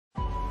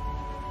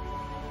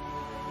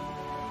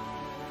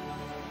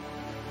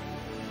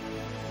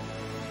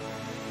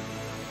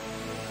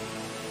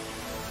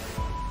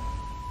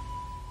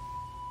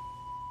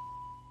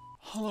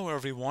Hello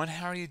everyone,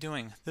 how are you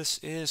doing? This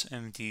is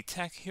MD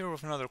Tech here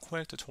with another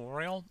quick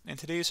tutorial. In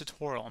today's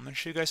tutorial, I'm going to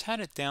show you guys how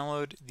to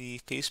download the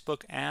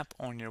Facebook app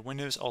on your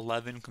Windows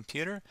 11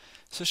 computer.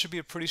 So this should be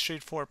a pretty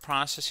straightforward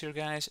process here,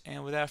 guys,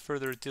 and without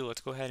further ado,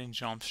 let's go ahead and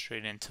jump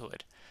straight into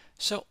it.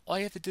 So all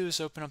you have to do is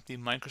open up the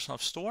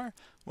Microsoft Store,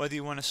 whether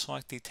you want to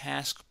select the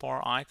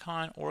taskbar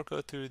icon or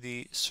go through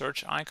the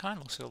search icon.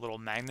 Looks like a little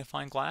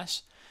magnifying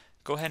glass.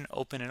 Go ahead and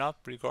open it up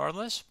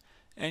regardless,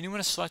 and you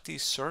want to select the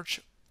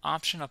search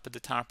option up at the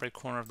top right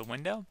corner of the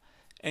window,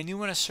 and you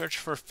want to search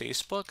for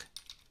Facebook.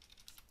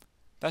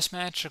 Best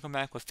match should come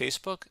back with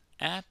Facebook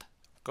app.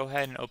 Go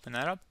ahead and open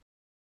that up.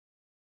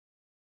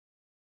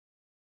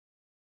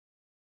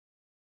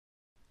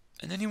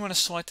 And then you want to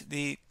select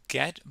the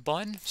Get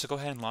button, so go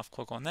ahead and left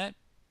click on that.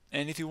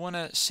 And if you want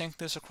to sync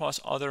this across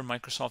other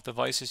Microsoft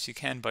devices, you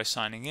can by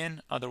signing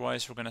in.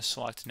 Otherwise, we're going to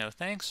select No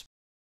Thanks.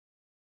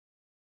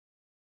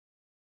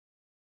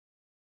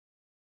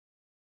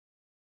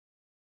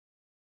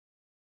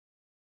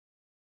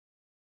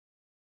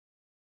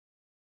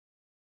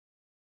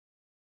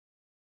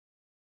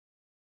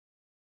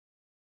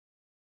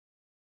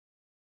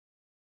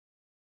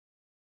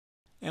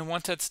 And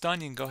once that's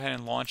done, you can go ahead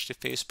and launch the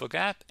Facebook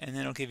app, and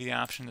then it'll give you the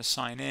option to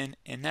sign in,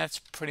 and that's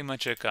pretty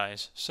much it,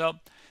 guys. So,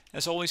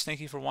 as always, thank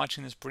you for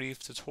watching this brief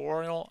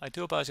tutorial. I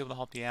do hope I was able to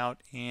help you out,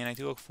 and I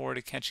do look forward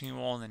to catching you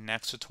all in the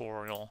next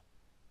tutorial.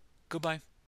 Goodbye.